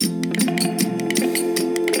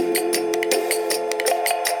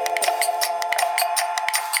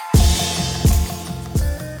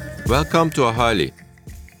Welcome to Ahali,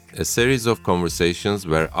 a series of conversations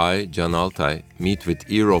where I, Can Altay, meet with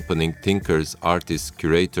ear-opening thinkers, artists,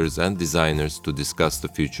 curators, and designers to discuss the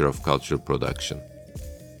future of cultural production.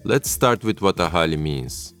 Let's start with what Ahali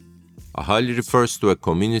means. Ahali refers to a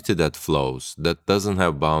community that flows, that doesn't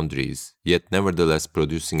have boundaries, yet nevertheless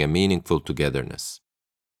producing a meaningful togetherness.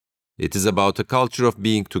 It is about a culture of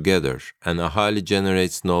being together, and Ahali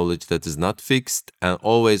generates knowledge that is not fixed and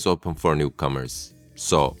always open for newcomers.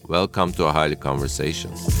 So, welcome to Ahali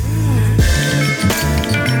Conversations.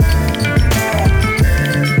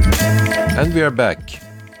 And we are back.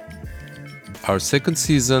 Our second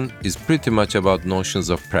season is pretty much about notions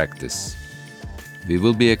of practice. We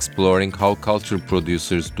will be exploring how cultural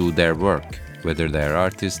producers do their work, whether they are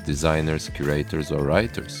artists, designers, curators, or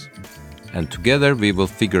writers. And together we will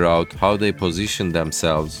figure out how they position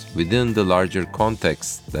themselves within the larger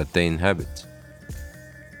context that they inhabit.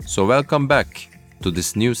 So welcome back to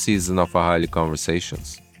this new season of Ahali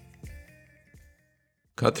Conversations.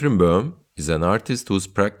 Katrin Böhm is an artist whose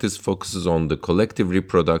practice focuses on the collective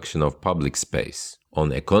reproduction of public space,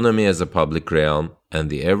 on economy as a public realm,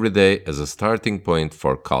 and the everyday as a starting point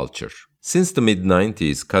for culture. Since the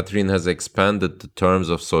mid-90s, Katrin has expanded the terms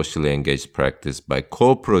of socially engaged practice by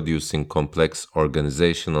co-producing complex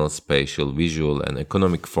organizational, spatial, visual, and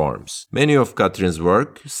economic forms. Many of Katrin's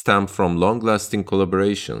work stem from long-lasting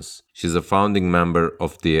collaborations. She's a founding member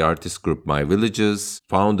of the artist group My Villages,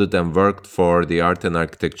 founded and worked for the art and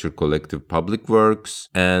architecture collective Public Works,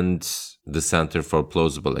 and the Center for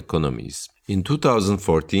Plausible Economies. In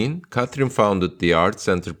 2014, Katrin founded the arts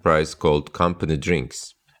enterprise called Company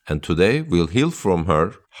Drinks. And today we'll hear from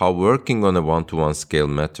her how working on a one-to-one scale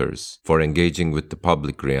matters for engaging with the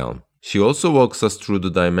public realm. She also walks us through the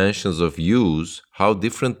dimensions of use, how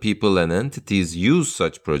different people and entities use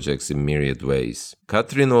such projects in myriad ways.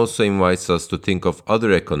 Katrin also invites us to think of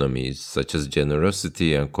other economies, such as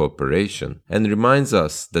generosity and cooperation, and reminds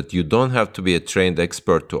us that you don't have to be a trained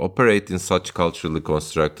expert to operate in such culturally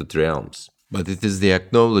constructed realms. But it is the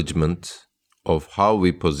acknowledgement of how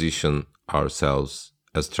we position ourselves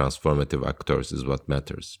as transformative actors is what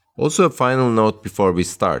matters. Also, a final note before we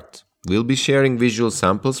start. We'll be sharing visual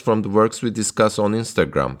samples from the works we discuss on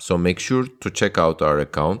Instagram, so make sure to check out our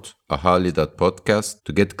account, ahali.podcast,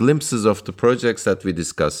 to get glimpses of the projects that we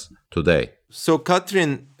discuss today. So,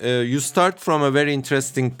 Katrin, you start from a very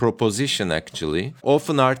interesting proposition, actually.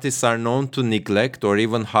 Often artists are known to neglect or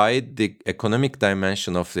even hide the economic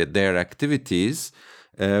dimension of their activities,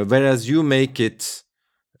 whereas you make it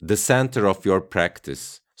the center of your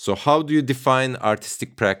practice. So how do you define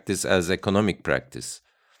artistic practice as economic practice?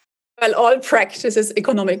 Well, all practice is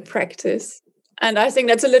economic practice. And I think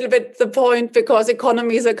that's a little bit the point, because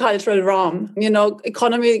economy is a cultural realm.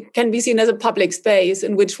 Economy can be seen as a public space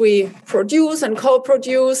in which we produce and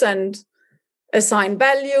co-produce and assign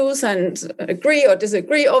values and agree or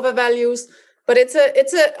disagree over values. But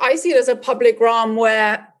I see it as a public realm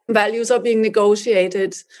where values are being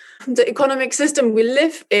negotiated. The economic system we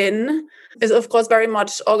live in is, of course, very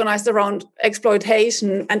much organized around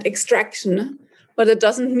exploitation and extraction, but it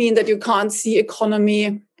doesn't mean that you can't see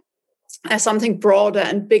economy as something broader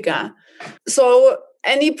and bigger. So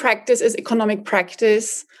any practice is economic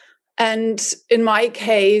practice. And in my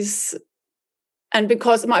case, and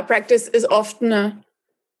because my practice is often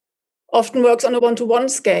works on a one-to-one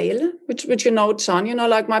scale, which Can,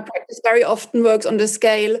 like my practice very often works on the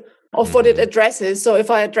scale of what it addresses. So if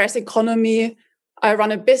I address economy, I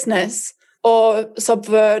run a business or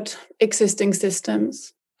subvert existing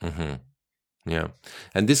systems. Mm-hmm. Yeah.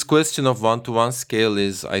 And this question of one-to-one scale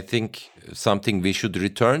is, I think, something we should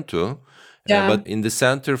return to. Yeah. But in the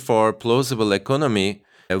Center for Plausible Economy,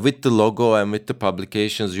 with the logo and with the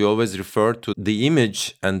publications, you always refer to the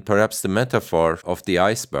image and perhaps the metaphor of the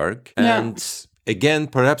iceberg. Yeah. And again,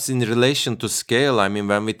 perhaps in relation to scale,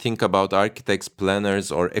 when we think about architects,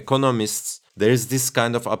 planners, or economists, there is this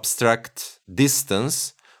kind of abstract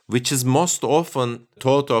distance, which is most often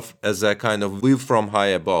thought of as a kind of view from high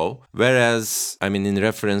above. Whereas, in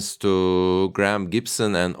reference to Graham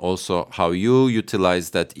Gibson and also how you utilize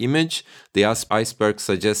that image, the iceberg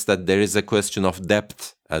suggests that there is a question of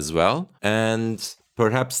depth as well. And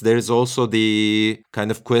perhaps there is also the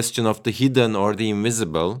kind of question of the hidden or the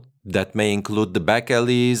invisible that may include the back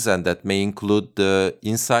alleys and that may include the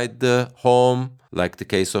inside the home, like the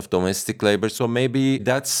case of domestic labor. So maybe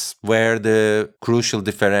that's where the crucial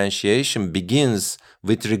differentiation begins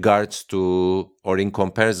with regards to, or in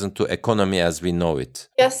comparison to, economy as we know it.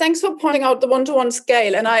 Yes, thanks for pointing out the one-to-one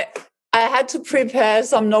scale. And I I had to prepare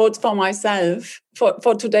some notes for myself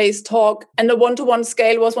for today's talk. And the one-to-one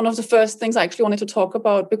scale was one of the first things I actually wanted to talk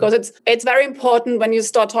about, because it's very important when you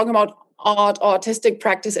start talking about art or artistic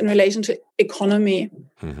practice in relation to economy.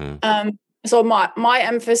 Mm-hmm. So my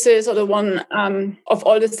emphasis, or the one of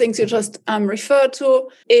all the things you just referred to,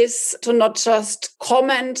 is to not just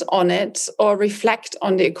comment on it or reflect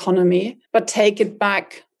on the economy, but take it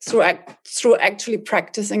back through actually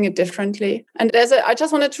practicing it differently. And I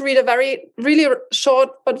just wanted to read a really short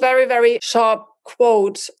but very, very sharp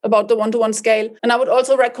quote about the one-to-one scale. And I would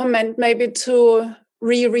also recommend maybe to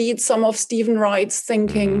reread some of Stephen Wright's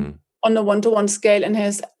thinking on the one-to-one scale in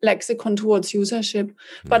his Lexicon Towards Usership.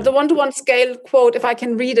 But the one-to-one scale quote, if I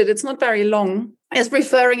can read it, it's not very long, is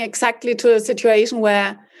referring exactly to a situation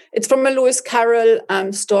where it's from a Lewis Carroll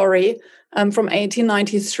story from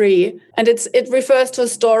 1893. And it refers to a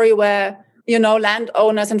story where,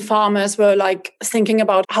 landowners and farmers were like thinking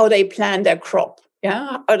about how they plan their crop.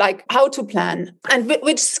 Yeah, or like how to plan and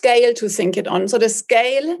which scale to think it on. So the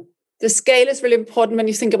scale is really important when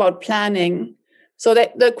you think about planning. So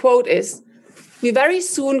the quote is, "We very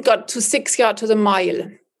soon got to 6 yards to the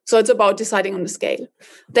mile." So it's about deciding on the scale.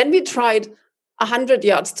 Then we tried 100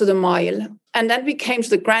 yards to the mile. And then we came to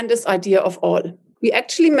the grandest idea of all. We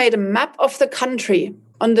actually made a map of the country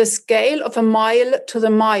on the scale of a mile to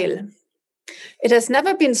the mile. It has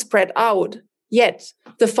never been spread out, yet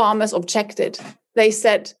the farmers objected. They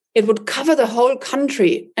said it would cover the whole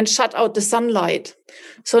country and shut out the sunlight.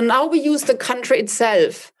 So now we use the country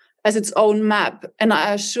itself as its own map. And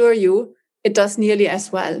I assure you, it does nearly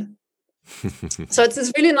as well. So it's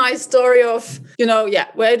this really nice story of,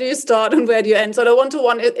 where do you start and where do you end? So the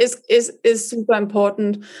one-to-one is super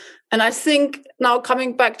important. And I think now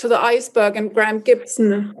coming back to the iceberg and Graham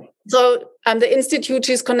Gibson, so the institute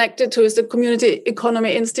she's connected to is the Community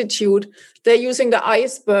Economy Institute. They're using the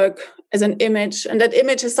iceberg as an image. And that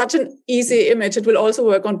image is such an easy image. It will also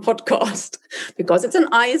work on podcast because it's an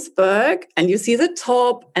iceberg and you see the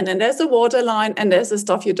top and then there's the waterline and there's the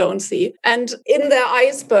stuff you don't see. And in their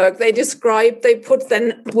iceberg, they put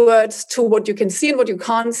then words to what you can see and what you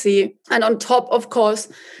can't see. And on top, of course,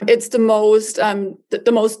 it's the most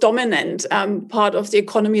dominant part of the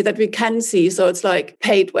economy that we can see. So it's like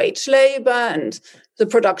paid wage labor and the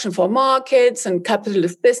production for markets and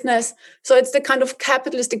capitalist business. So it's the kind of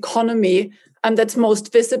capitalist economy that's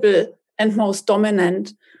most visible and most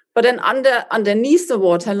dominant. But then underneath the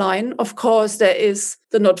waterline, of course, there is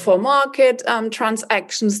the not-for-market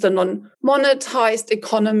transactions, the non-monetized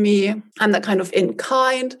economy, and the kind of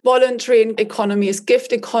in-kind voluntary economies,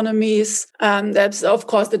 gift economies. There's, of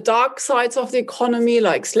course, the dark sides of the economy,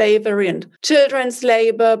 like slavery and children's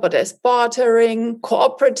labor, but there's bartering,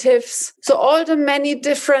 cooperatives. So all the many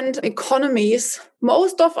different economies,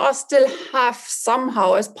 most of us still have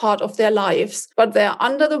somehow as part of their lives, but they're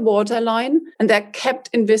under the waterline and they're kept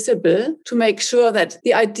invisible to make sure that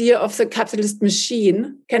the idea of the capitalist machine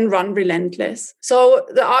can run relentless. So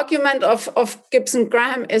the argument of Gibson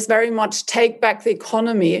Graham is very much take back the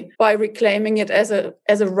economy by reclaiming it as a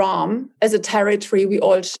realm, as a territory we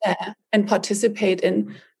all share and participate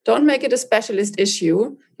in. Don't make it a specialist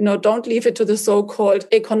issue. Don't leave it to the so-called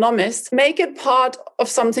economists. Make it part of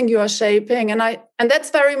something you are shaping. And that's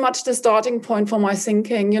very much the starting point for my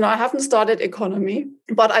thinking. I haven't started economy,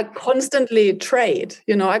 but I constantly trade.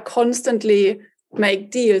 I constantly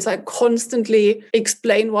make deals. I constantly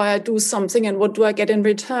explain why I do something and what do I get in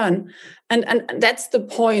return. And that's the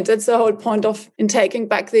point. That's the whole point in taking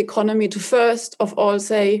back the economy, to first of all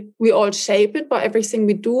say we all shape it by everything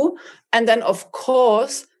we do. And then, of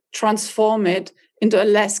course, transform it into a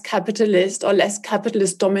less capitalist or less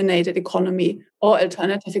capitalist dominated economy or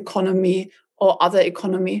alternative economy or other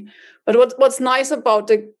economy. But what's nice about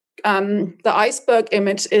the iceberg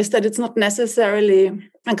image is that it's not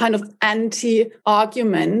necessarily a kind of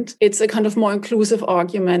anti-argument. It's a kind of more inclusive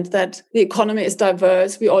argument that the economy is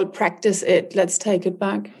diverse. We all practice it. Let's take it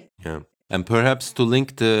back. Yeah. And perhaps to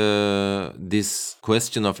link this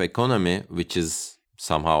question of economy, which is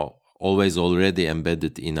somehow always already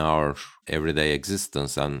embedded in our everyday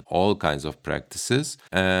existence and all kinds of practices,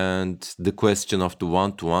 and the question of the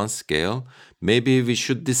one-to-one scale, maybe we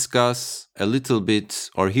should discuss a little bit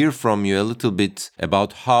or hear from you a little bit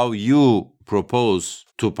about how you propose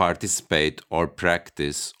to participate or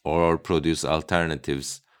practice or produce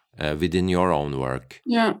alternatives within your own work.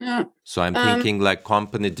 Yeah. So I'm thinking like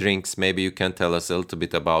company drinks, maybe you can tell us a little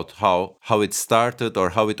bit about how it started or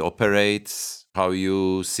how it operates, how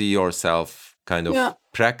you see yourself kind of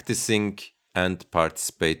practicing and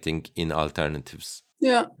participating in alternatives.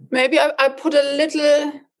 Yeah, maybe I put a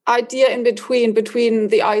little idea in between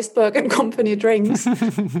the iceberg and company drinks.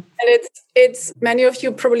 And it's many of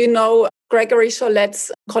you probably know Gregory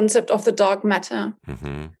Cholet's concept of the dark matter.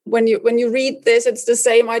 Mm-hmm. When you read this, it's the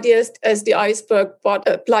same idea as the iceberg, but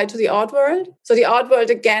applied to the art world. So the art world,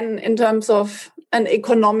 again, in terms of an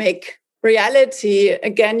economic reality,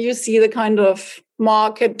 again, you see the kind of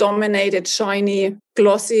market-dominated, shiny,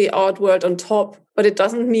 glossy art world on top, but it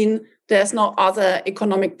doesn't mean there's no other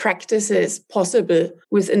economic practices possible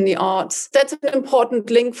within the arts. That's an important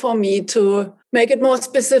link for me to make it more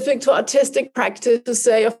specific to artistic practice, to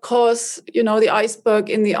say, of course, the iceberg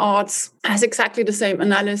in the arts has exactly the same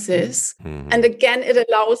analysis. Mm-hmm. And again, it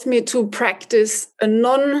allows me to practice a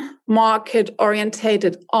non-market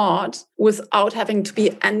orientated art without having to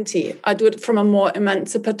be anti. I do it from a more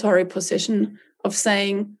emancipatory position of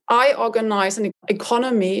saying, I organize an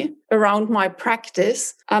economy around my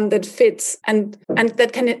practice that fits and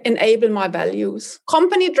that can enable my values.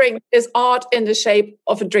 Company drink is art in the shape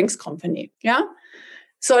of a drinks company. Yeah.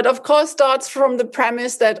 So it, of course, starts from the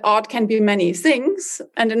premise that art can be many things.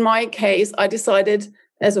 And in my case, I decided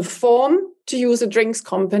as a form to use a drinks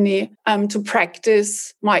company to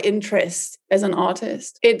practice my interest as an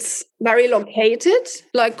artist. It's very located,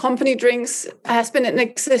 like Company Drinks has been in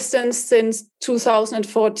existence since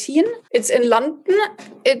 2014. It's in London.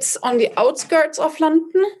 It's on the outskirts of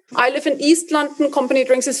London. I live in East London. Company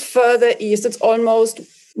Drinks is further east. It's almost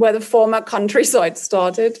where the former countryside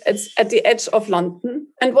started. It's at the edge of London.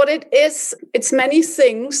 And what it is, it's many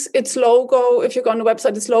things. Its logo, if you go on the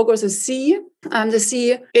website, its logo is a sea. The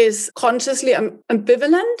sea is consciously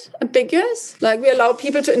ambivalent, ambiguous. Like, we allow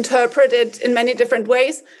people to interpret it in many different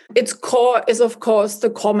ways. Its core is, of course, the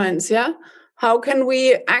commons, yeah? How can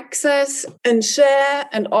we access and share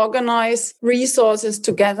and organize resources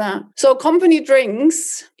together? So Company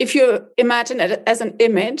Drinks, if you imagine it as an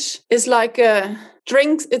image, is like a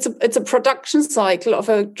drinks. It's a production cycle of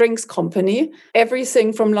a drinks company.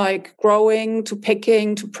 Everything from like growing to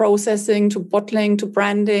picking to processing to bottling to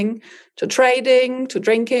branding to trading to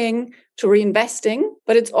drinking to reinvesting.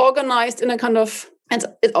 But it's organized in a kind of, and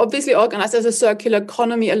it's obviously organized as a circular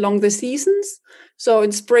economy along the seasons. So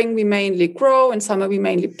in spring, we mainly grow. In summer, we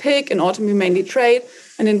mainly pick. In autumn, we mainly trade.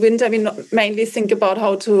 And in winter, we mainly think about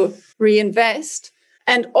how to reinvest.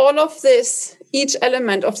 And all of this, each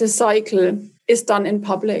element of the cycle is done in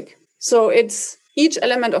public. So each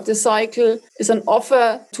element of the cycle is an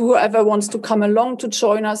offer to whoever wants to come along to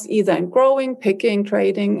join us, either in growing, picking,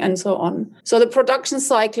 trading, and so on. So the production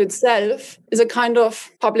cycle itself is a kind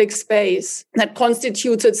of public space that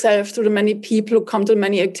constitutes itself through the many people who come to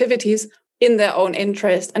many activities in their own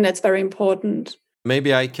interest. And that's very important.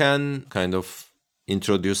 Maybe I can kind of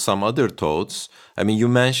introduce some other thoughts. I mean, you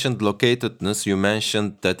mentioned locatedness. You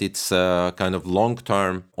mentioned that it's a kind of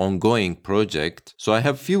long-term ongoing project. So I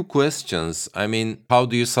have few questions. I mean, how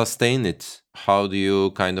do you sustain it? How do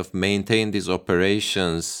you kind of maintain these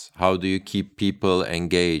operations? How do you keep people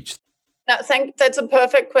engaged? That's a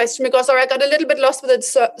perfect question, because I got a little bit lost with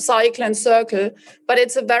the cycle and circle, but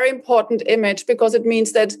it's a very important image because it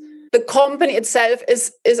means that the company itself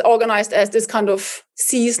is organized as this kind of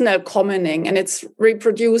seasonal commoning, and it's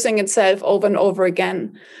reproducing itself over and over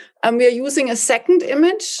again. And we are using a second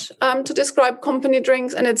image to describe Company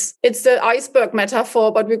Drinks, and it's the iceberg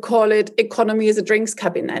metaphor, but we call it economy as a drinks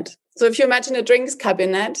cabinet. So if you imagine a drinks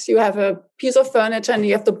cabinet, you have a piece of furniture and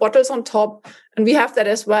you have the bottles on top, and we have that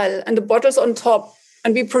as well. And the bottles on top,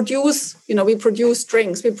 and we produce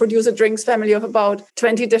drinks. We produce a drinks family of about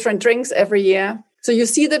 20 different drinks every year. So you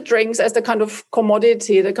see the drinks as the kind of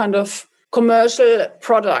commodity, the kind of commercial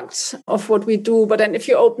product of what we do. But then if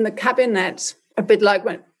you open the cabinet, a bit like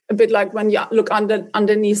when you look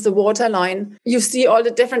underneath the waterline, you see all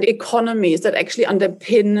the different economies that actually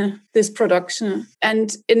underpin this production.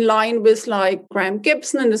 And in line with like Graham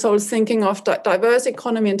Gibson and this whole thinking of diverse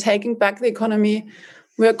economy and taking back the economy,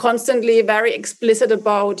 we're constantly very explicit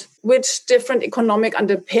about which different economic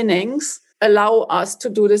underpinnings allow us to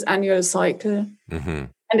do this annual cycle. Mm-hmm.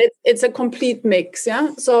 And it's a complete mix,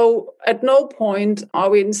 yeah? So at no point are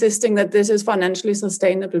we insisting that this is financially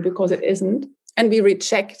sustainable, because it isn't. And we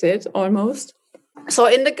reject it almost. So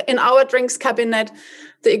in our drinks cabinet,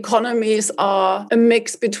 the economies are a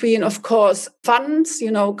mix between, of course, funds,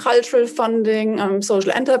 cultural funding,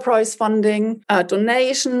 social enterprise funding,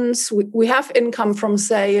 donations. We have income from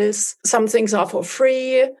sales. Some things are for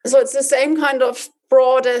free. So it's the same kind of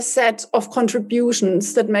broader set of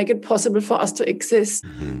contributions that make it possible for us to exist.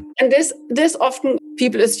 Mm-hmm. And this often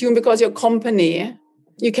people assume because your company,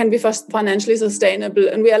 you can be financially sustainable.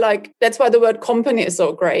 And we are like, that's why the word company is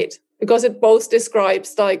so great, because it both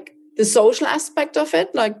describes like the social aspect of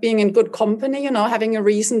it, like being in good company, having a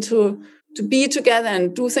reason to be together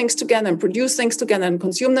and do things together and produce things together and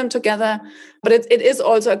consume them together. But it is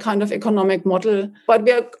also a kind of economic model. But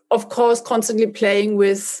we are, of course, constantly playing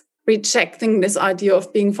with rejecting this idea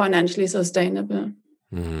of being financially sustainable.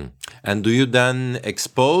 Mm-hmm. And do you then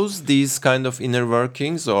expose these kind of inner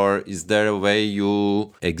workings, or is there a way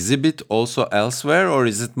you exhibit also elsewhere, or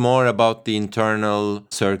is it more about the internal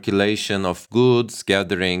circulation of goods,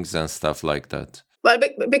 gatherings and stuff like that? Well,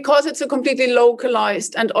 because it's a completely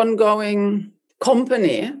localized and ongoing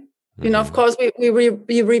company, of course, we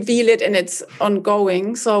reveal it in its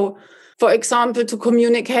ongoing. So, for example, to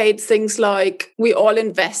communicate things like we all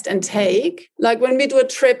invest and take, like when we do a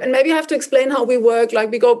trip, and maybe I have to explain how we work,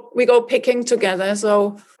 like we go picking together.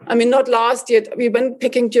 So, I mean, not last year, we went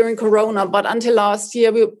picking during Corona, but until last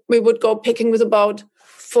year, we would go picking with about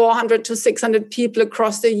 400 to 600 people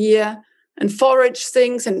across the year and forage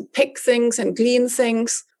things and pick things and clean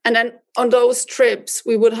things. And then on those trips,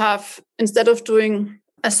 we would have, instead of doing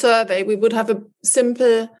a survey, we would have a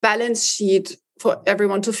simple balance sheet for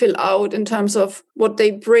everyone to fill out in terms of what they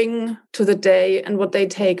bring to the day and what they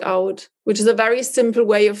take out, which is a very simple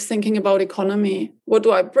way of thinking about economy. What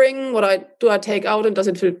do I bring? Do I take out? And does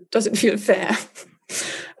it feel fair?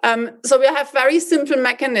 So we have very simple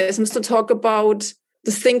mechanisms to talk about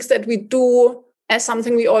the things that we do as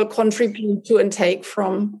something we all contribute to and take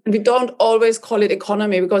from. And we don't always call it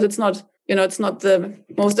economy because it's not the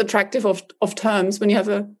most attractive of terms when you have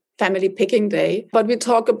a family picking day. But we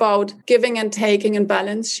talk about giving and taking and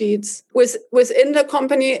balance sheets. Within the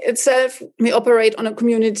company itself, we operate on a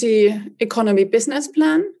community economy business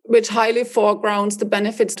plan, which highly foregrounds the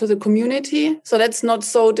benefits to the community. So that's not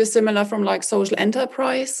so dissimilar from like social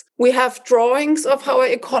enterprise. We have drawings of how our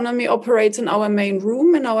economy operates in our main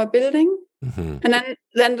room in our building. Mm-hmm. And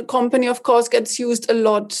then the company, of course, gets used a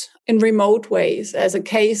lot in remote ways as a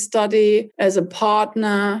case study, as a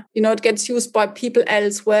partner. It gets used by people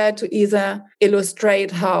elsewhere to either illustrate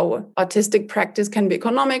how artistic practice can be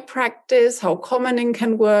economic practice, how commoning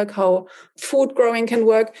can work, how food growing can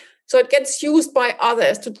work. So it gets used by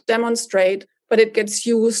others to demonstrate, but it gets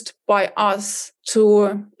used by us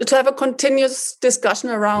to have a continuous discussion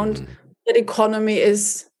around that economy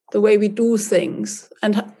is the way we do things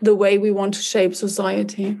and the way we want to shape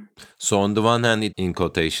society. So on the one hand, it, in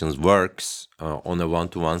quotations, works on a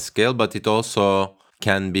one-to-one scale, but it also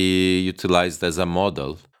can be utilized as a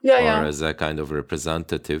model as a kind of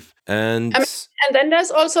representative. And then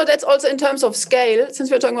that's also in terms of scale.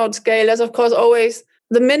 Since we're talking about scale, there's of course always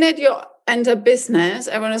the minute you enter business,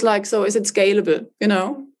 everyone is like, so is it scalable?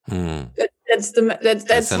 That's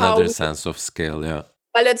another sense of scale, yeah.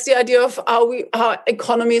 Well, that's the idea of how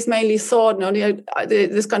economy is mainly thought,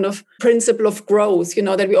 this kind of principle of growth,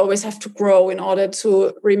 that we always have to grow in order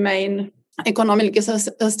to remain economically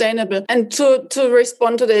sustainable. And to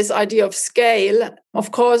respond to this idea of scale,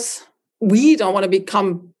 of course, we don't want to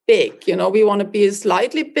become big, we want to be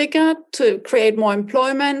slightly bigger to create more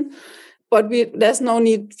employment. But there's no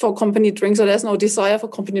need for company drinks, or there's no desire for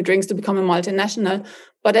company drinks to become a multinational.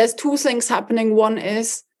 But there's two things happening. One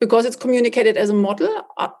is because it's communicated as a model,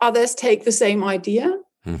 others take the same idea.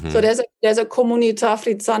 Mm-hmm. So there's a Comunità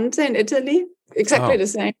Frizzante in Italy, exactly the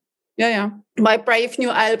same. Yeah. By Brave New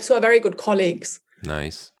Alps, who are very good colleagues.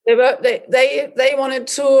 Nice. They wanted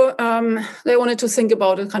to think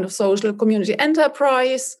about a kind of social community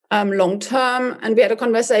enterprise long term, and we had a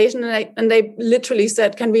conversation, and they literally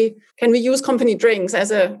said, can we use company drinks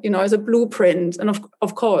as a blueprint? And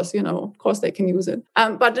of course they can use it.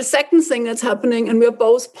 But the second thing that's happening, and we're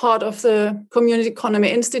both part of the Community Economy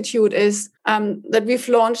Institute, is that we've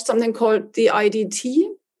launched something called the IDT,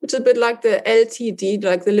 which is a bit like the LTD,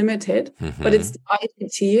 like the limited, but it's the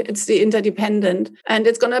IDT, it's the interdependent. And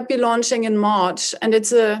it's going to be launching in March. And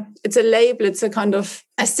it's a label, it's a kind of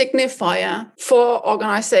a signifier for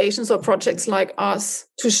organizations or projects like us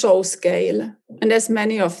to show scale. And there's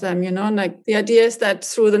many of them, like the idea is that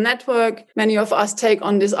through the network, many of us take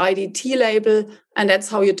on this IDT label. And that's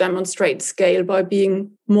how you demonstrate scale, by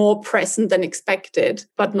being more present than expected,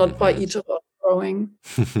 but not by each of us growing.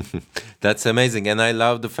 That's amazing. And I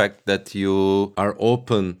love the fact that you are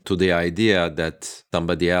open to the idea that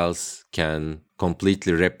somebody else can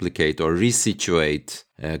completely replicate or resituate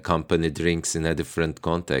company drinks in a different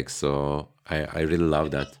context. So I really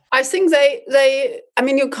love that. I think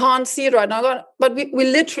you can't see it right now, but we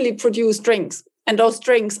literally produce drinks. And those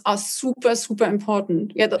drinks are super, super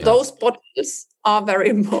important. Those bottles are very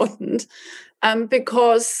important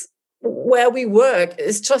because where we work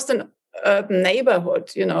is just an urban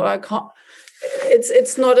neighborhood. I can't.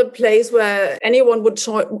 It's not a place where anyone would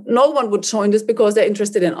join. No one would join this because they're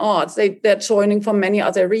interested in art. They're joining for many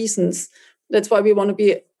other reasons. That's why we want to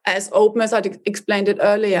be as open as I explained it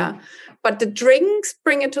earlier. But the drinks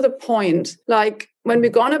bring it to the point. Like when we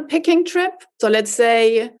go on a picking trip, so let's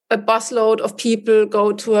say a busload of people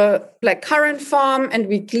go to a blackcurrant farm and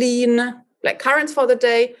we glean blackcurrants for the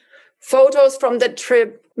day. Photos from that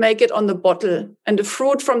trip make it on the bottle, and the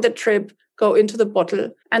fruit from the trip go into the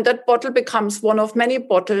bottle. And that bottle becomes one of many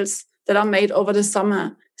bottles that are made over the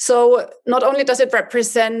summer. So not only does it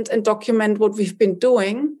represent and document what we've been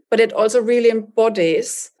doing, but it also really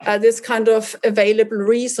embodies this kind of available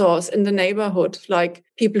resource in the neighborhood, like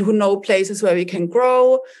people who know places where we can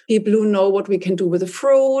grow, people who know what we can do with the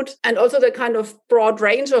fruit, and also the kind of broad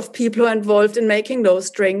range of people who are involved in making those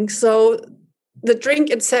drinks. So the drink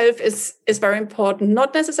itself is very important,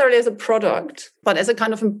 not necessarily as a product, but as a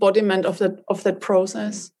kind of embodiment of that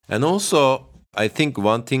process. And also, I think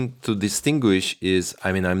one thing to distinguish is,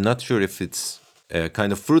 I'm not sure if it's a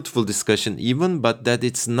kind of fruitful discussion even, but that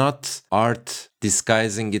it's not art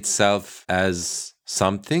disguising itself as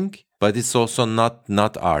something, but it's also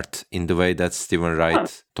not art in the way that Stephen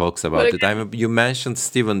Wright talks about it. You mentioned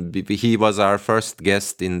Stephen; he was our first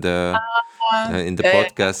guest in the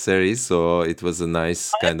podcast series, so it was a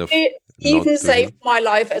nice kind of. Even saved my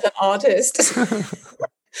life as an artist.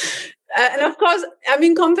 And of course,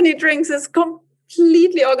 Company Drinks is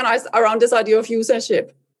completely organized around this idea of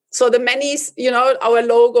usership. So the many, our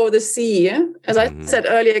logo, the C, as I said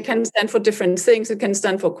earlier, it can stand for different things. It can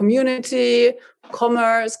stand for community,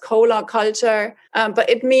 commerce, cola, culture. But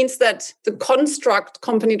it means that the construct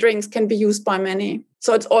Company Drinks can be used by many.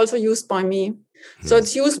 So it's also used by me. So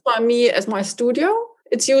it's used by me as my studio.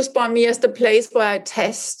 It's used by me as the place where I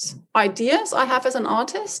test ideas I have as an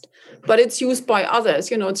artist, but it's used by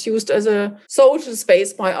others. It's used as a social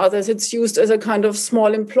space by others. It's used as a kind of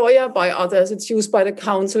small employer by others. It's used by the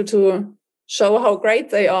council to show how great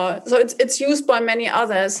they are. So it's used by many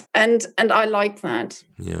others, and I like that.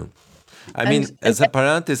 Yeah. As a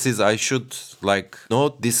parenthesis, I should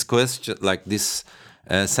note this question, this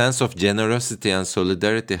sense of generosity and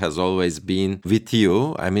solidarity has always been with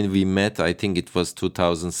you. We met, I think it was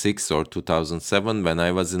 2006 or 2007 when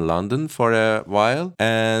I was in London for a while.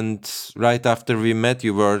 And right after we met,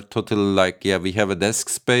 you were totally we have a desk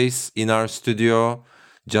space in our studio.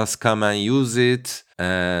 Just come and use it.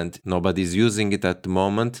 And nobody's using it at the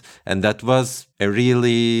moment. And that was a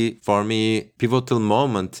really, for me, pivotal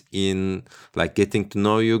moment in getting to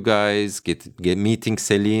know you guys, meeting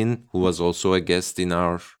Celine, who was also a guest in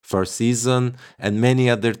our first season, and many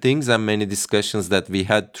other things and many discussions that we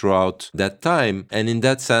had throughout that time. And in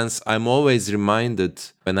that sense, I'm always reminded,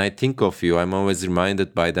 when I think of you, I'm always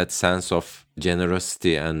reminded by that sense of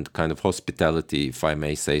generosity and kind of hospitality, if I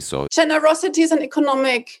may say so. Generosity is an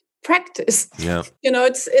economic practice. Yeah.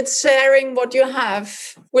 It's sharing what you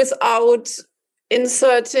have without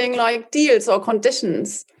inserting deals or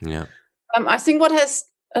conditions. Yeah. I think what has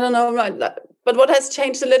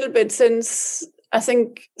changed a little bit since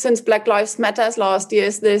Black Lives Matters last year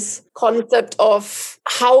is this concept of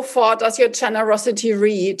how far does your generosity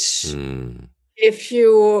reach?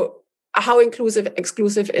 How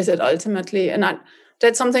exclusive is it ultimately? And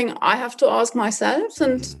that's something I have to ask myself,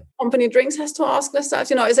 and Company Drinks has to ask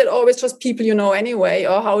themselves. Is it always just people you know anyway,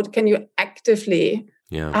 or how can you actively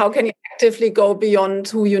go beyond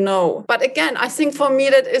who you know? But again, I think for me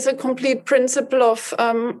that is a complete principle of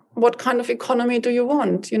what kind of economy do you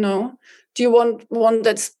want? Do you want one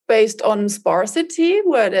that's based on sparsity,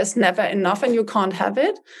 where there's never enough and you can't have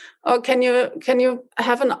it? Or can you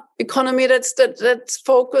have an economy that's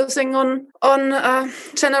focusing on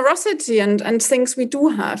generosity and things we do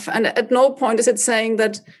have? And at no point is it saying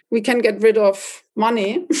that we can get rid of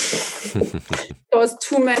money because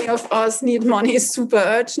too many of us need money super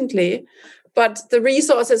urgently. But the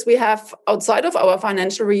resources we have outside of our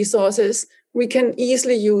financial resources, we can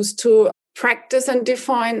easily use to practice and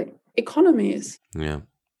define economies. Yeah.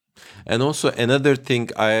 And also another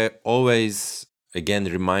thing I always again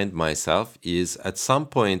remind myself is at some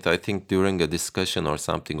point, I think during a discussion or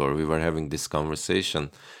something, or we were having this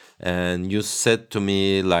conversation, and you said to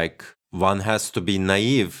me one has to be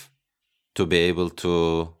naive to be able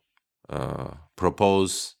to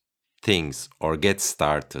propose things or get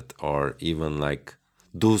started or even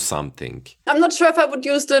do something. I'm not sure if I would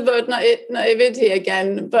use the word naivety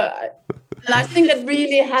again, but and I think that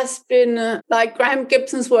really has been Graham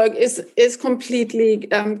Gibson's work is completely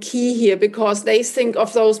key here, because they think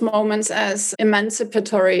of those moments as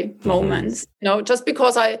emancipatory moments. Just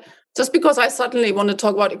because I suddenly want to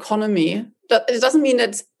talk about economy it doesn't mean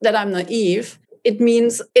that I'm naive. It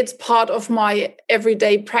means it's part of my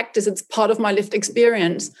everyday practice. It's part of my lived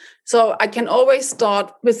experience. So I can always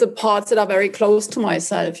start with the parts that are very close to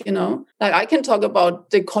myself, Like I can talk about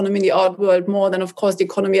the economy in the art world more than, of course, the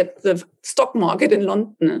economy at the stock market in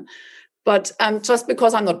London. But just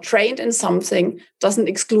because I'm not trained in something doesn't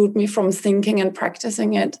exclude me from thinking and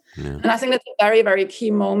practicing it. Yeah. And I think that's a very, very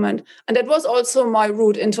key moment. And that was also my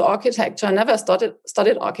route into architecture. I never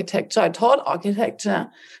studied architecture. I taught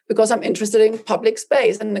architecture because I'm interested in public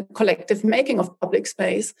space and the collective making of public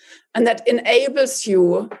space. And that enables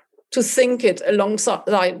you to think it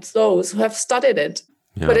alongside those who have studied it.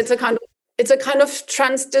 Yeah. But it's a kind of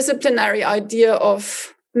transdisciplinary idea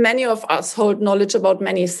of many of us hold knowledge about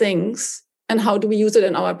many things, and how do we use it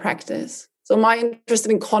in our practice? So my interest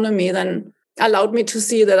in economy then allowed me to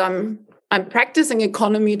see that I'm practicing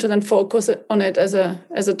economy to then focus on it as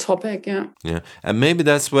a topic. Yeah. And maybe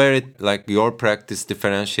that's where your practice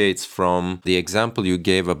differentiates from the example you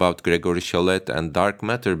gave about Gregory Chollet and dark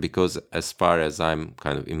matter, because as far as I'm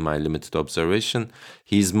kind of in my limited observation,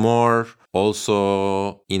 he's more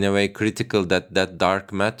also in a way critical that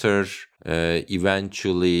dark matter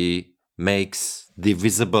eventually makes the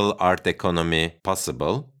visible art economy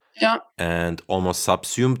possible. Yeah. And almost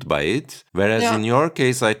subsumed by it. Whereas in your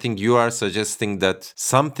case, I think you are suggesting that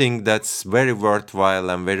something that's very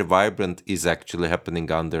worthwhile and very vibrant is actually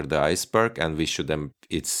happening under the iceberg, and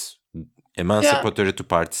it's emancipatory to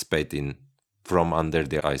participate in from under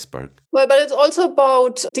the iceberg. Well, but it's also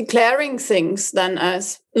about declaring things then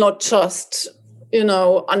as not just,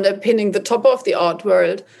 underpinning the top of the art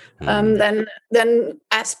world. Then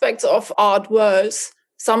aspects of art worlds,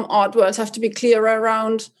 some art worlds have to be clearer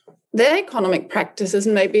around their economic practices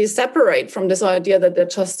and maybe separate from this idea that they're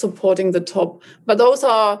just supporting the top. But those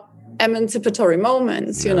are emancipatory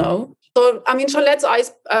moments, So,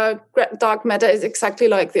 Cholet's dark matter is exactly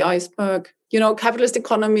like the iceberg. Capitalist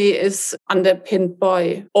economy is underpinned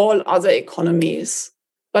by all other economies,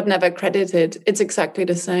 but never credited. It's exactly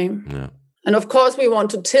the same. Yeah. And of course, we want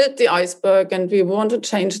to tilt the iceberg and we want to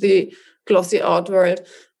change the glossy art world.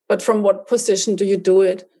 But from what position do you do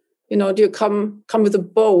it? Do you come with a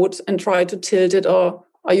boat and try to tilt it, or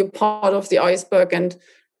are you part of the iceberg and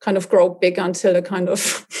kind of grow big until a kind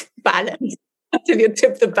of balance, until you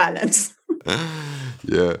tip the balance?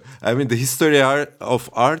 Yeah. I mean, the history of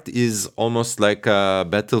art is almost like a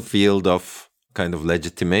battlefield of kind of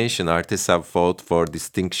legitimation. Artists have fought for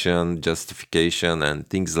distinction, justification, and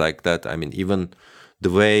things like that. I mean, even the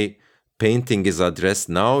way painting is addressed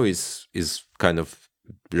now is kind of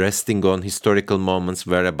resting on historical moments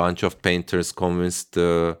where a bunch of painters convinced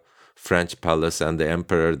the French palace and the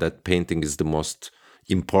emperor that painting is the most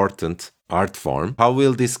important art form. How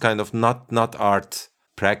will this kind of not art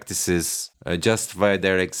practices justify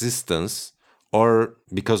their existence? Or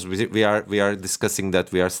because we are discussing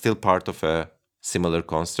that we are still part of a similar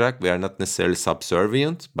construct, we are not necessarily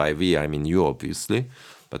subservient. By we, I mean you, obviously,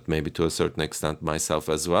 but maybe to a certain extent myself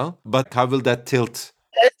as well. But how will that tilt?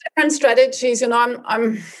 There's different strategies.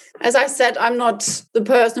 I'm as I said, I'm not the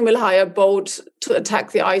person who will hire a boat to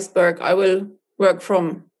attack the iceberg. I will work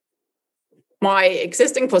from my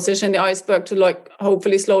existing position in the iceberg to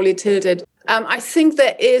hopefully slowly tilt it. I think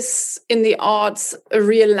there is in the arts a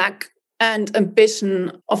real lack and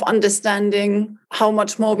ambition of understanding how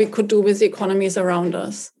much more we could do with the economies around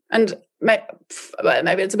us. And maybe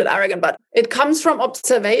it's a bit arrogant, but it comes from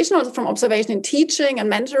observation, also from observation in teaching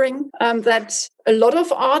and mentoring, that a lot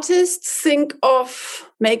of artists think of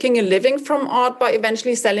making a living from art by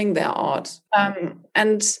eventually selling their art.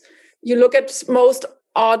 And you look at most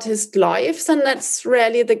artist lives, and that's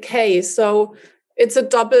rarely the case. So it's a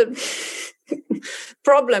double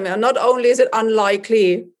problem. Not only is it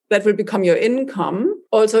unlikely that will become your income,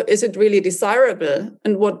 also is it really desirable?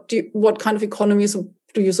 And what kind of economies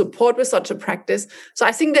do you support with such a practice? So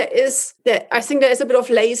I think there is a bit of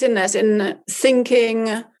laziness in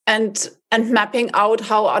thinking and mapping out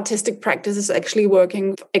how artistic practice is actually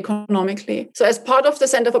working economically. So as part of the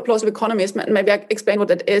Center for Plausible Economies, maybe I explain what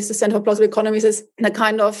that is. The Center for Plausible Economies is the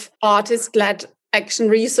kind of artist-led action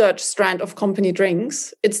research strand of Company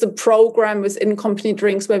Drinks. It's the program within Company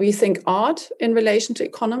Drinks where we think art in relation to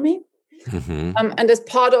economy. Mm-hmm. And as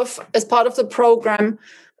part of the program,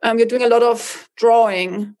 we're doing a lot of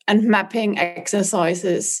drawing and mapping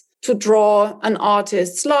exercises to draw an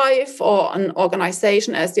artist's life or an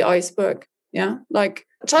organization as the iceberg. Yeah,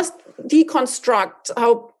 just deconstruct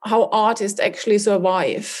how artists actually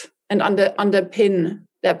survive and underpin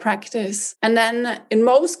their practice. And then in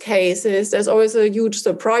most cases, there's always a huge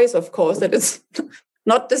surprise, of course, that it's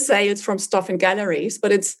not the sales from stuff in galleries,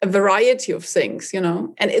 but it's a variety of things,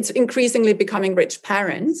 and it's increasingly becoming rich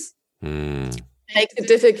parents. Makes it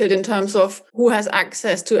difficult in terms of who has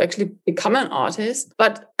access to actually become an artist.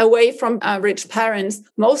 But away from rich parents,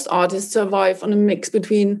 most artists survive on a mix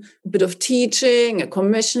between a bit of teaching, a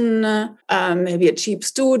commission, maybe a cheap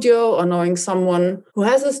studio, or knowing someone who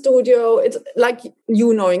has a studio. It's like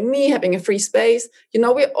you knowing me, having a free space.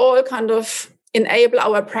 We all kind of enable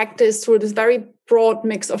our practice through this very broad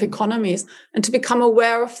mix of economies. And to become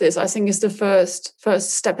aware of this, I think, is the first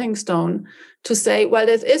stepping stone to say, well,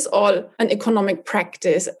 this is all an economic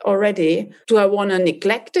practice already. Do I want to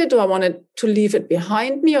neglect it? Do I want to leave it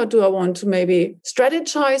behind me? Or do I want to maybe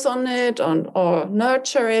strategize on it or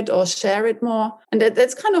nurture it or share it more? And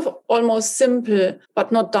that's kind of almost simple,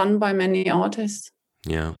 but not done by many artists.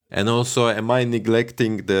 Yeah. And also, am I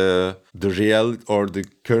neglecting the real or the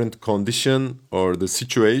current condition or the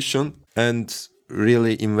situation and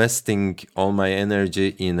really investing all my energy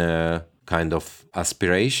in a kind of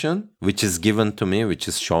aspiration, which is given to me, which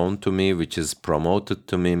is shown to me, which is promoted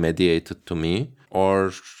to me, mediated to me?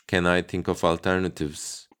 Or can I think of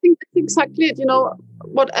alternatives? I think that's exactly it.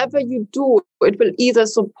 Whatever you do, it will either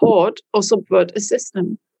support or subvert a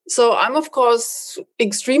system. So I'm, of course,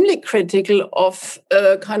 extremely critical of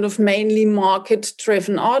a kind of mainly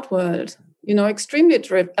market-driven art world. Extremely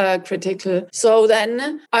critical. So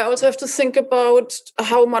then I also have to think about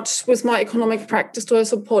how much with my economic practice do I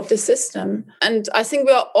support the system. And I think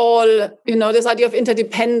we are all, this idea of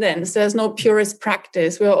interdependence. There's no purist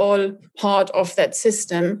practice. We're all part of that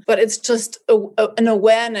system. But it's just an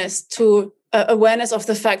awareness of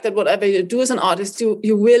the fact that whatever you do as an artist,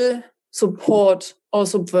 you will support or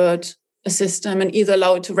subvert a system and either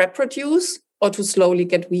allow it to reproduce or to slowly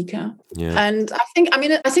get weaker. Yeah. And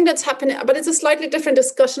I think that's happening, but it's a slightly different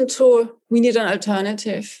discussion to we need an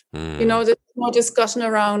alternative. There's more discussion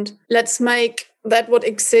around let's make that what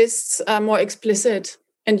exists more explicit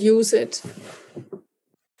and use it.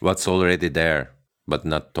 What's already there, but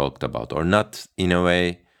not talked about or not in a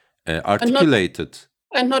way articulated.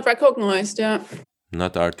 And not recognized, yeah.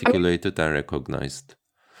 Not articulated and recognized.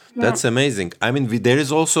 Yeah. That's amazing. There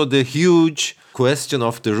is also the huge question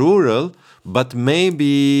of the rural, but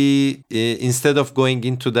maybe instead of going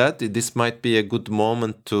into that, this might be a good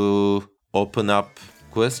moment to open up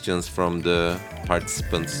questions from the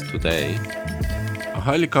participants today.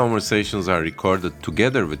 Ahali Conversations are recorded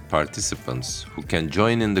together with participants who can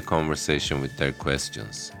join in the conversation with their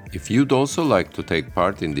questions. If you'd also like to take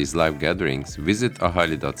part in these live gatherings, visit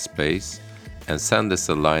ahali.space and send us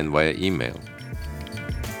a line via email.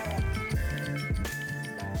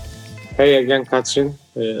 Hey again, Katrin.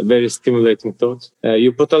 Very stimulating thought.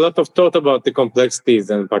 You put a lot of thought about the complexities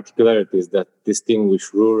and particularities that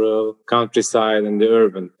distinguish rural, countryside, and the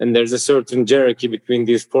urban. And there's a certain hierarchy between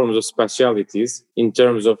these forms of specialities in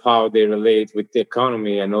terms of how they relate with the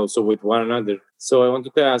economy and also with one another. So I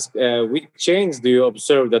wanted to ask, which change do you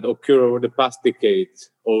observe that occur over the past decade,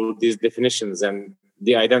 or these definitions and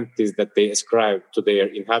the identities that they ascribe to their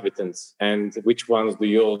inhabitants? And which ones do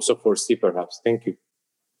you also foresee, perhaps? Thank you.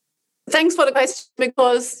 Thanks for the question,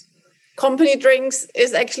 because Company Drinks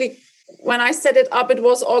is actually, when I set it up, it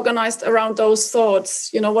was organized around those thoughts.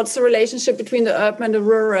 What's the relationship between the urban and the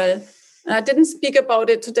rural? And I didn't speak about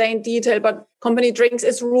it today in detail, but Company Drinks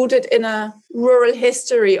is rooted in a rural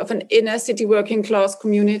history of an inner city working class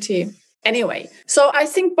community. Anyway, so I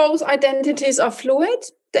think both identities are fluid.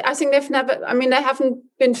 I think they haven't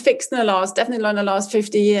been fixed definitely in the last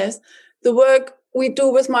 50 years. The work we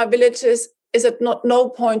do with my villages is at no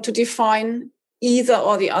point to define either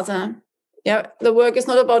or the other. Yeah, the work is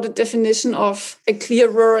not about a definition of a clear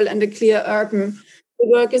rural and a clear urban. The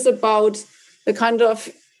work is about the kind of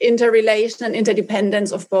interrelation and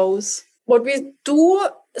interdependence of both. What we do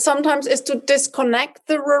sometimes is to disconnect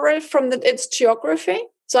the rural from its geography.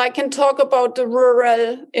 So I can talk about the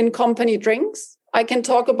rural in Company Drinks. I can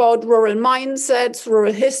talk about rural mindsets,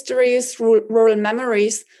 rural histories, rural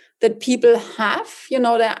memories that people have,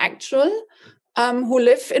 they're actual, who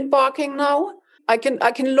live in Barking now. I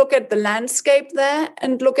can look at the landscape there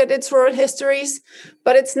and look at its rural histories,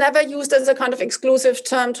 but it's never used as a kind of exclusive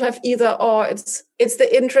term to have either or. It's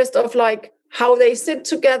the interest of like how they sit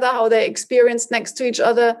together, how they experience next to each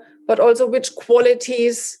other, but also which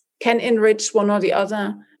qualities can enrich one or the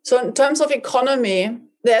other. So in terms of economy,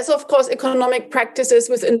 there's of course economic practices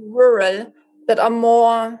within rural that are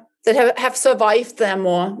more, that have survived there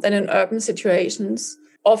more than in urban situations.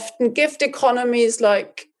 Often gift economies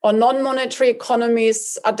or non-monetary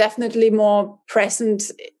economies are definitely more present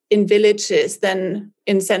in villages than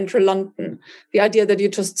in central London. The idea that you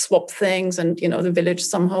just swap things and, the village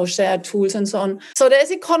somehow share tools and so on. So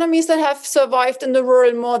there's economies that have survived in the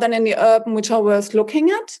rural more than in the urban, which are worth looking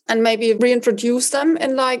at, and maybe reintroduce them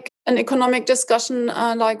in like an economic discussion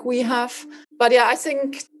like we have. But yeah, I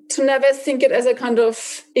think to never think it as a kind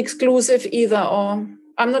of exclusive either or.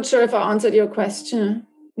 I'm not sure if I answered your question.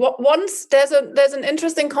 Once there's an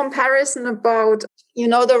interesting comparison about,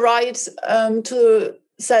 the right to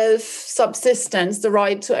self-subsistence, the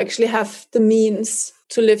right to actually have the means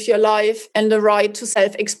to live your life, and the right to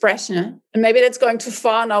self-expression. And maybe that's going too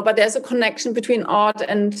far now, but there's a connection between art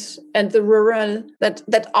and the rural,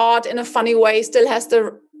 that art in a funny way still has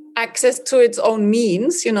the access to its own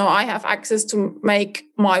means. I have access to make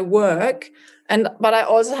my work, but I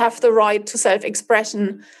also have the right to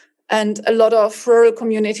self-expression. And a lot of rural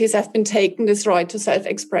communities have been taken this right to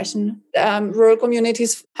self-expression. Rural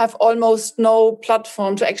communities have almost no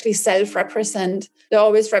platform to actually self-represent. They're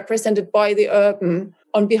always represented by the urban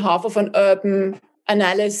on behalf of an urban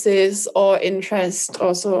analysis or interest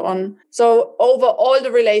or so on. So overall,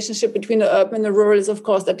 the relationship between the urban and the rural is, of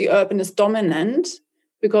course, that the urban is dominant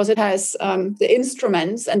because it has the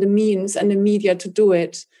instruments and the means and the media to do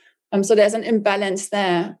it. So there's an imbalance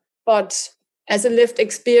there. But as a lived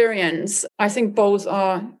experience, I think both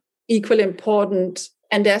are equally important,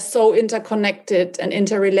 and they're so interconnected and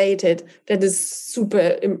interrelated that it's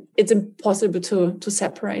impossible to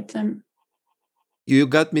separate them. You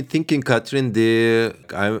got me thinking, Katrin.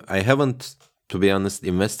 I haven't, to be honest,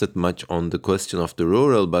 invested much on the question of the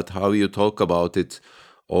rural, but how you talk about it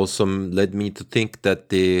also led me to think that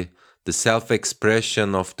the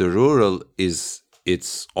self-expression of the rural is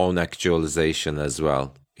its own actualization as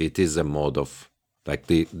well. It is a mode of like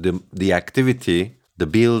the activity, the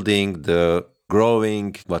building, the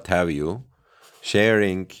growing, what have you.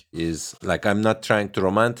 Sharing is like, I'm not trying to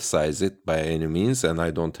romanticize it by any means, and I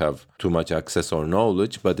don't have too much access or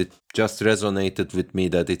knowledge, but it just resonated with me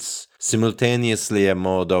that it's simultaneously a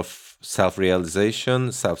mode of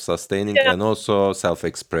self-realization, self-sustaining, and also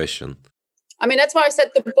self-expression. I mean, that's why I said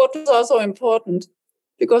the bottles are so important,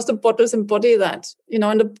 because the bottles embody that,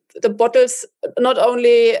 and the bottles not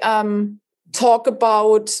only talk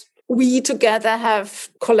about we together have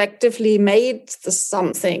collectively made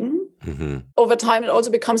something. Mm-hmm. Over time, it also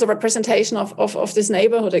becomes a representation of this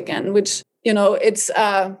neighborhood again, which, it's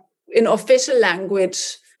in official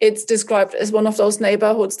language, it's described as one of those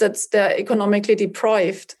neighborhoods they're economically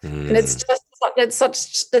deprived. Mm. And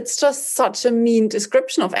that's just such a mean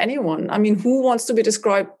description of anyone. I mean, who wants to be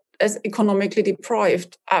described as economically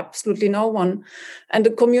deprived? Absolutely no one. And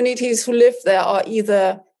the communities who live there are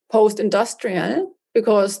either post-industrial,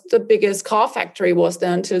 because the biggest car factory was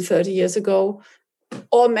there until 30 years ago,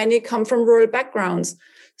 or many come from rural backgrounds.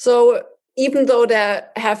 So even though they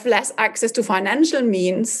have less access to financial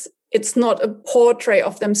means, it's not a portrait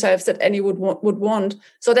of themselves that anyone would want.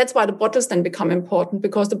 So that's why the bottles then become important,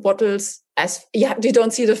 because the bottles, you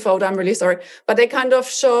don't see the photo, I'm really sorry, but they kind of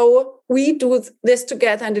show we do this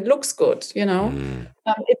together and it looks good, Mm.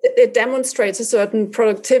 It demonstrates a certain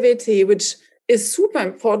productivity, which is super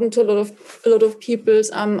important to a lot of people's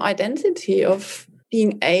identity of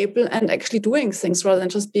being able and actually doing things rather than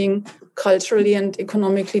just being culturally and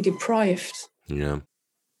economically deprived. Yeah.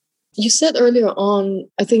 You said earlier on,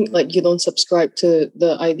 I think you don't subscribe to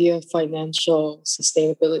the idea of financial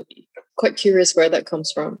sustainability. Quite curious where that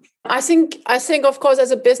comes from. I think of course,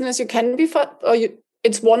 as a business, you can be,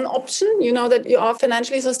 it's one option, that you are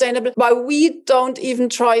financially sustainable. But we don't even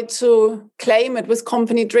try to claim it with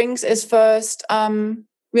Company Drinks is first,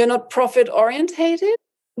 we are not profit orientated.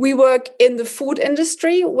 We work in the food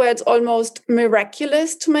industry where it's almost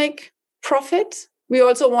miraculous to make profit. We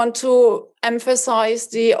also want to emphasize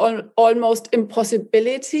the almost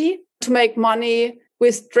impossibility to make money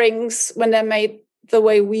with drinks when they're made the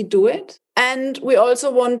way we do it. And we also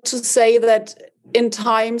want to say that in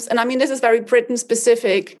times, and I mean, this is very Britain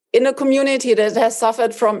specific, in a community that has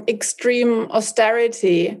suffered from extreme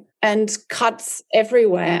austerity and cuts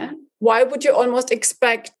everywhere, why would you almost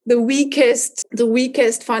expect the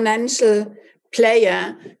weakest financial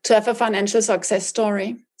player to have a financial success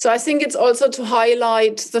story? So I think it's also to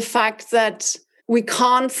highlight the fact that we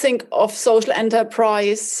can't think of social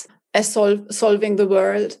enterprise as solving the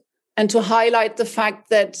world, and to highlight the fact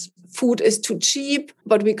that food is too cheap,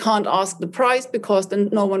 but we can't ask the price because then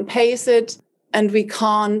no one pays it. And we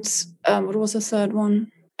can't, what was the third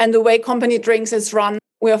one? And the way Company Drinks is run,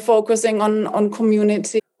 we are focusing on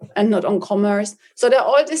community and not on commerce. So they're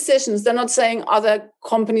all decisions. They're not saying other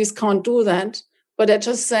companies can't do that, but they're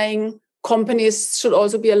just saying companies should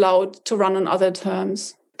also be allowed to run on other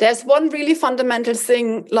terms. There's one really fundamental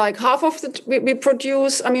thing, like half of we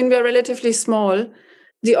produce, we're relatively small.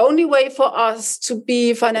 The only way for us to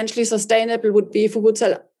be financially sustainable would be if we would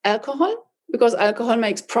sell alcohol, because alcohol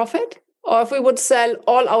makes profit, or if we would sell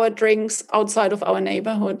all our drinks outside of our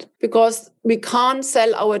neighborhood, because we can't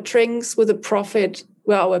sell our drinks with a profit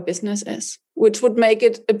where our business is, which would make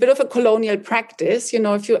it a bit of a colonial practice,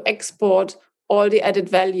 if you export all the added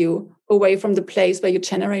value away from the place where you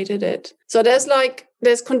generated it. So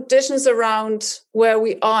there's conditions around where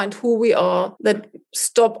we are and who we are that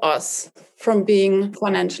stop us from being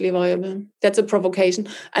financially viable. That's a provocation.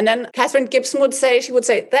 And then Katherine Gibson would say,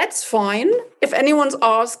 that's fine. If anyone's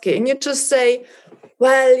asking, you just say,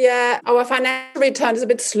 well, yeah, our financial return is a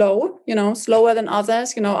bit slow, slower than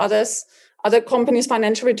others. Other companies'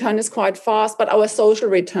 financial return is quite fast, but our social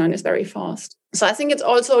return is very fast. So I think it's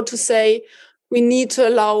also to say we need to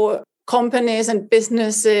allow companies and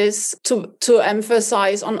businesses to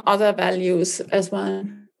emphasize on other values as well.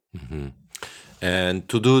 Mm-hmm. And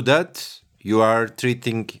to do that, you are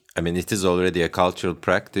treating, it is already a cultural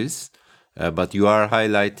practice, but you are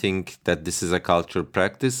highlighting that this is a cultural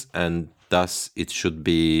practice and thus it should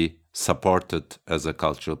be supported as a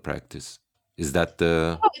cultural practice. Is that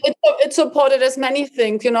the... It's supported as many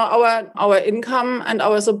things. Our income and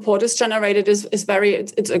our support is generated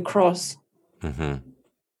it's across. Mm-hmm.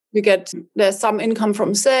 There's some income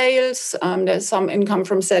from sales, there's some income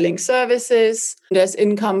from selling services, there's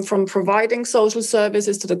income from providing social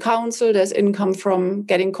services to the council, there's income from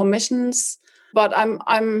getting commissions. But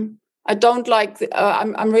I'm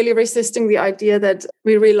really resisting the idea that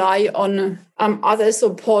we rely on other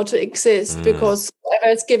support to exist, because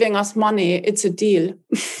whoever is giving us money, it's a deal.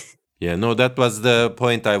 Yeah, no, that was the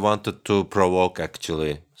point I wanted to provoke,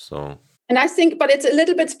 actually. So. And I think, but it's a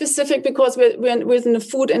little bit specific because we're within the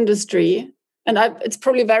food industry, and it's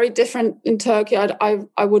probably very different in Turkey.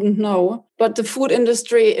 I wouldn't know, but the food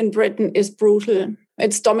industry in Britain is brutal.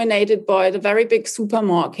 It's dominated by the very big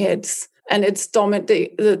supermarkets, and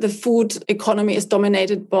the food economy is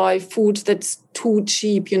dominated by food that's too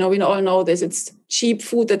cheap. We all know this. It's cheap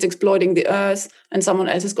food that's exploiting the earth, and someone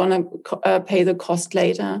else is going to pay the cost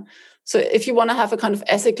later. So if you want to have a kind of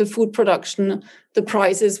ethical food production, the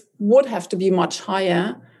prices would have to be much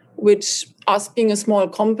higher, which us being a small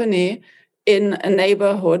company in a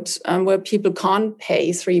neighborhood where people can't pay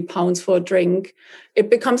 £3 for a drink, it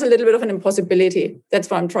becomes a little bit of an impossibility. That's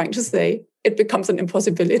what I'm trying to say. It becomes an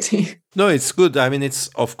impossibility. No, it's good.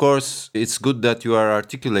 It's good that you are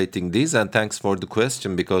articulating this, and thanks for the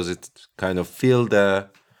question, because it kind of filled the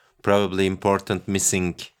probably important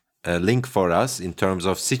missing link for us in terms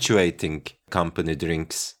of situating company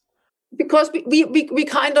drinks. Because we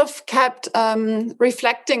kind of kept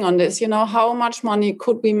reflecting on this, how much money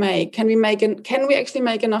could we make? Can we actually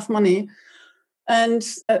make enough money? And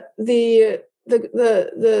the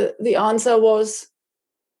answer was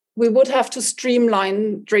we would have to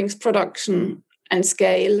streamline drinks production and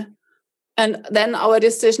scale. And then our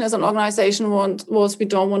decision as an organization was we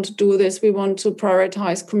don't want to do this. We want to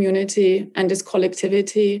prioritize community and this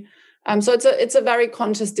collectivity. So it's a very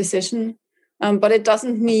conscious decision, but it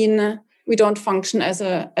doesn't mean we don't function as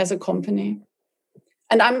a company.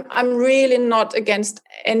 And I'm really not against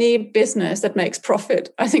any business that makes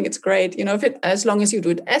profit. I think it's great, as long as you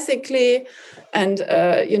do it ethically, and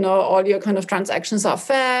all your kind of transactions are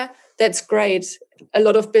fair. That's great. A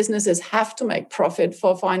lot of businesses have to make profit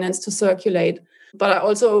for finance to circulate. But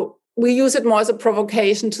we use it more as a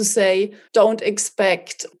provocation to say, don't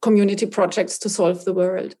expect community projects to solve the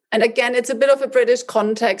world. And again, it's a bit of a British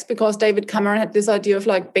context, because David Cameron had this idea of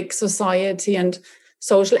like big society and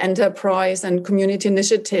social enterprise and community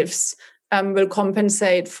initiatives will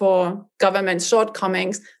compensate for government's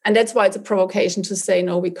shortcomings. And that's why it's a provocation to say,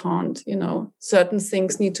 no, we can't. Certain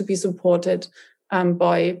things need to be supported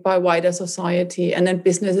by wider society, and then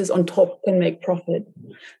businesses on top can make profit.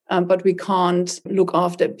 But we can't look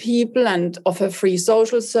after people and offer free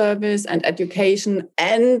social service and education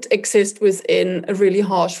and exist within a really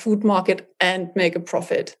harsh food market and make a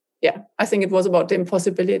profit. Yeah, I think it was about the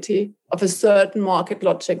impossibility of a certain market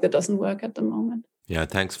logic that doesn't work at the moment. Yeah,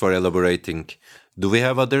 thanks for elaborating. Do we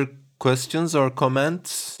have other questions or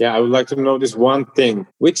comments? Yeah, I would like to know this one thing.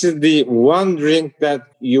 Which is the one drink that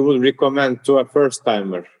you will recommend to a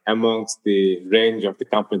first-timer amongst the range of the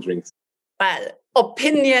company drinks? Well,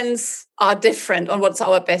 opinions are different on what's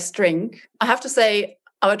our best drink. I have to say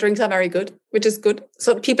our drinks are very good, which is good.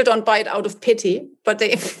 So people don't buy it out of pity, but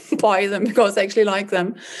they buy them because they actually like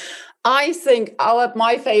them. I think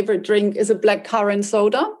my favorite drink is a blackcurrant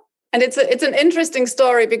soda. And it's an interesting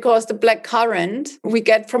story, because the blackcurrant we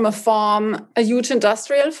get from a farm, a huge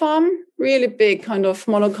industrial farm, really big kind of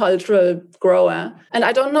monocultural grower. And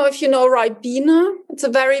I don't know if you know Ribena. It's a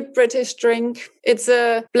very British drink. It's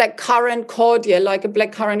a blackcurrant cordial, like a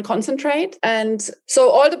blackcurrant concentrate. And so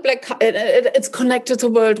all the it's connected to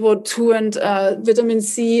World War II and vitamin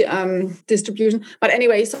C distribution. But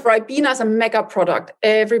anyway, so Ribena is a mega product.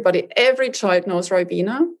 Every child knows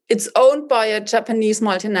Ribena. It's owned by a Japanese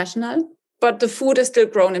multinational, but the food is still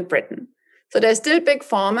grown in Britain. So there's still big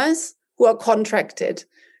farmers who are contracted.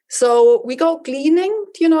 So we go gleaning.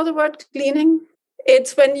 Do you know the word gleaning?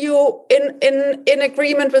 It's when you, in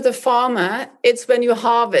agreement with the farmer, it's when you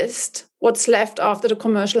harvest what's left after the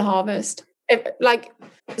commercial harvest.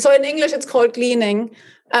 So in English, it's called gleaning.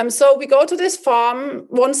 So we go to this farm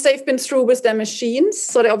once they've been through with their machines.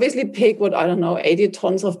 So they obviously pick 80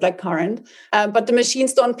 tons of blackcurrant. But the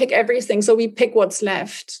machines don't pick everything. So we pick what's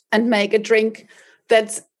left and make a drink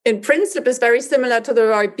that's in principle is very similar to the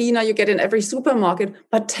Ribena you get in every supermarket,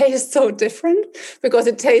 but tastes so different because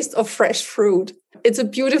it tastes of fresh fruit. It's a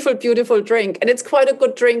beautiful, beautiful drink. And it's quite a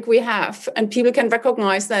good drink we have. And people can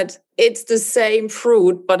recognize that it's the same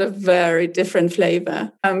fruit, but a very different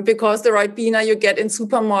flavor. Because the Ribena you get in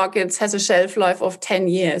supermarkets has a shelf life of 10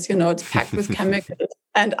 years. It's packed with chemicals.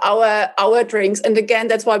 And our drinks, and again,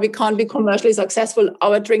 that's why we can't be commercially successful.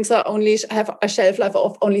 Our drinks have a shelf life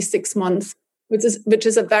of only 6 months. Which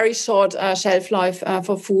is a very short shelf life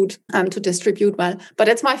for food to distribute well. But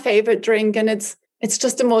it's my favorite drink, and it's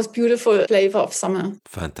just the most beautiful flavor of summer.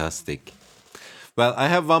 Fantastic. Well, I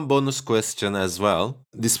have one bonus question as well.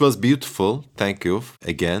 This was beautiful. Thank you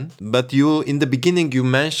again. But in the beginning, you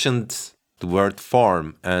mentioned the word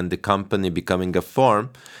farm and the company becoming a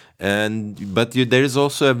farm. But there is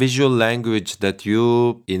also a visual language that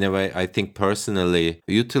you, in a way, I think personally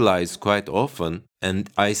utilize quite often.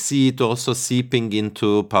 And I see it also seeping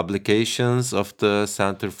into publications of the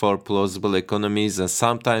Center for Plausible Economies. And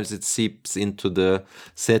sometimes it seeps into the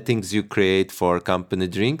settings you create for company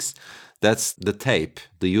drinks. That's the tape,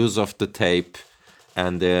 the use of the tape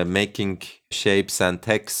and making shapes and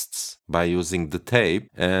texts by using the tape.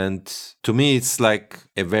 And to me, it's like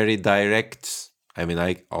a very direct...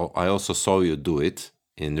 I also saw you do it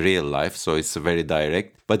in real life, so it's very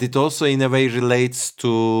direct. But it also, in a way, relates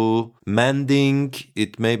to mending.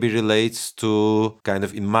 It maybe relates to kind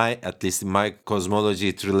of, at least in my cosmology,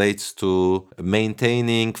 it relates to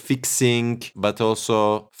maintaining, fixing, but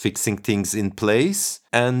also fixing things in place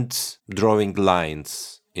and drawing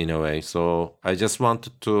lines in a way. So I just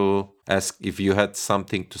wanted to ask if you had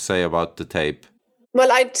something to say about the tape. Well,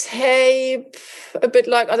 I tape a bit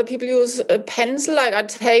like other people use a pencil. Like I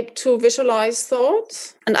tape to visualize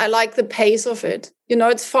thoughts, and I like the pace of it.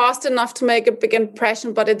 It's fast enough to make a big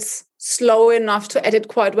impression, but it's slow enough to edit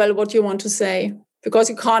quite well what you want to say, because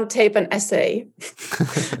you can't tape an essay.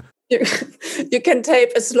 You can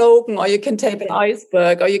tape a slogan, or you can tape an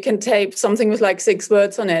iceberg, or you can tape something with like 6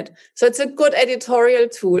 words on it. So it's a good editorial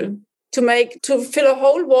tool to fill a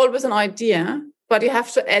whole wall with an idea, but you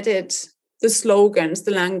have to edit the slogans,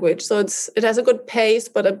 the language. So it has a good pace,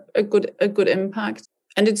 but a good impact.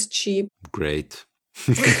 And it's cheap. Great.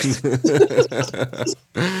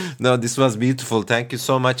 No, this was beautiful. Thank you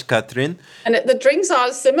so much, Katrin. And the drinks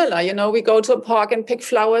are similar. We go to a park and pick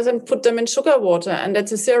flowers and put them in sugar water, and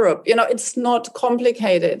that's a syrup. It's not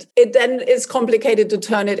complicated. It then is complicated to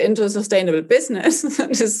turn it into a sustainable business.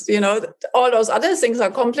 All those other things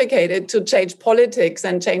are complicated to change politics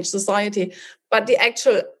and change society. But the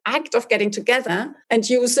actual act of getting together and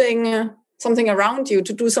using something around you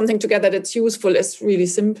to do something together that's useful is really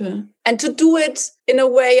simple. And to do it in a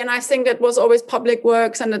way, and I think that was always public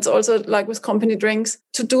works, and it's also like with company drinks,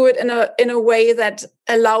 to do it in a way that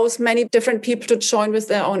allows many different people to join with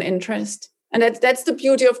their own interest. And that's the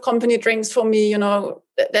beauty of company drinks for me.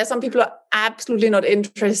 There's some people who are absolutely not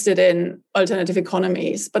interested in alternative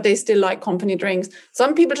economies, but they still like company drinks.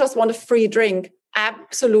 Some people just want a free drink.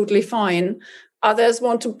 Absolutely fine. Others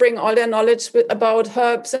want to bring all their knowledge about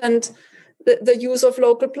herbs and the use of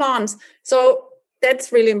local plants. So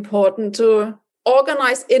that's really important, to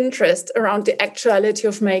organize interest around the actuality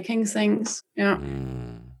of making things. Yeah.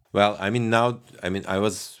 Well, I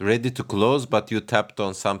was ready to close, but you tapped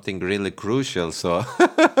on something really crucial. So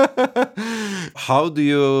how do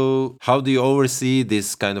you oversee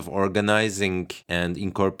this kind of organizing and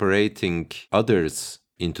incorporating others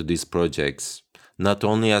into these projects? Not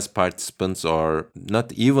only as participants, or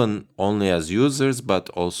not even only as users, but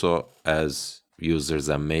also as users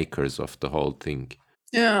and makers of the whole thing.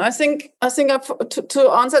 Yeah, I think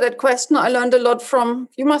to answer that question, I learned a lot from,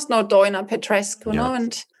 you must know Doina Petrescu, yeah.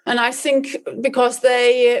 And I think because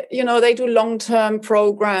they do long-term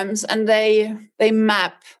programs, and they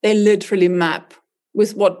literally map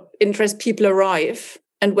with what interest people arrive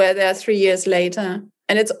and where they are 3 years later.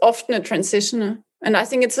 And it's often a transition. And I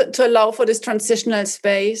think it's to allow for this transitional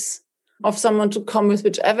space of someone to come with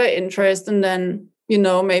whichever interest and then,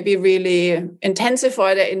 maybe really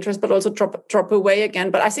intensify their interest, but also drop away again.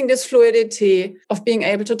 But I think this fluidity of being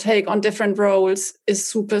able to take on different roles is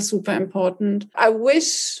super, super important. I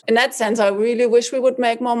wish, in that sense, I really wish we would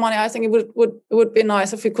make more money. I think it would be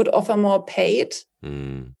nice if we could offer more paid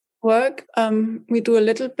work. We do a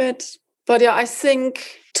little bit. But yeah, I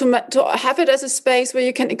think to have it as a space where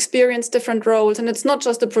you can experience different roles, and it's not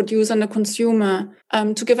just a producer and a consumer.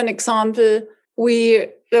 To give an example,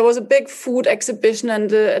 there was a big food exhibition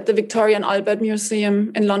at the Victoria and Albert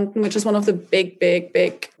Museum in London, which is one of the big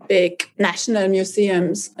national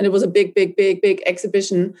museums. And it was a big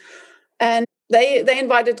exhibition. And they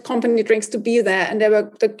invited company drinks to be there. And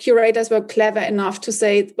the curators were clever enough to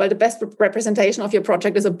say, well, the best representation of your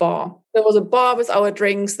project is a bar. There was a bar with our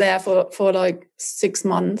drinks there for like 6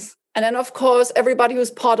 months. And then, of course, everybody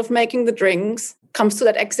who's part of making the drinks comes to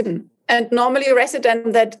that exhibition. And normally a resident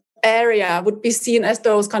in that area would be seen as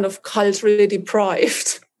those kind of culturally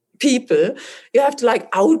deprived people. You have to like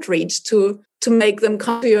outreach to make them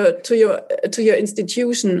come to your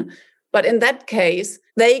institution. But in that case,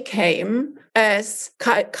 they came as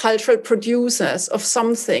cultural producers of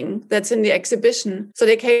something that's in the exhibition. So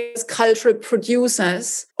they came as cultural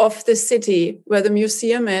producers of the city where the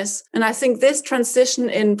museum is. And I think this transition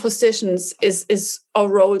in positions or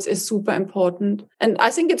roles is super important. And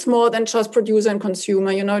I think it's more than just producer and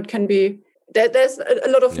consumer. It can be, there's a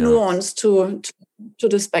lot of nuance to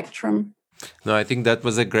the spectrum. No, I think that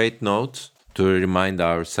was a great note to remind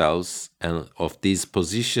ourselves and of these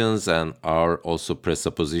positions and our also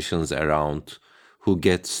presuppositions around who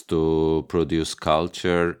gets to produce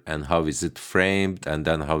culture and how is it framed and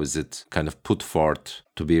then how is it kind of put forth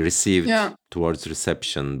to be received towards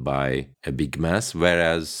reception by a big mass,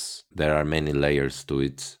 whereas there are many layers to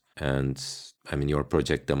it. And I mean, your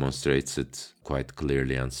project demonstrates it quite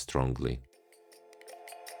clearly and strongly.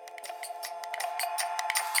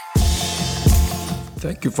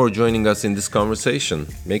 Thank you for joining us in this conversation.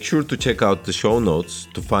 Make sure to check out the show notes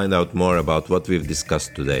to find out more about what we've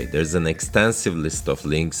discussed today. There's an extensive list of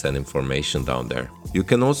links and information down there. You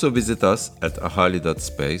can also visit us at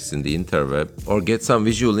ahali.space in the interweb or get some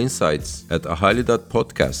visual insights at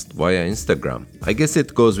ahali.podcast via Instagram. I guess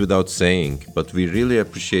it goes without saying, but we really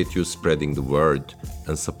appreciate you spreading the word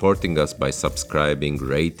and supporting us by subscribing,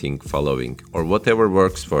 rating, following, or whatever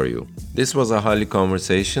works for you. This was Ahali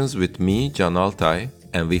Conversations with me, Can Altay,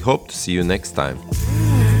 and we hope to see you next time.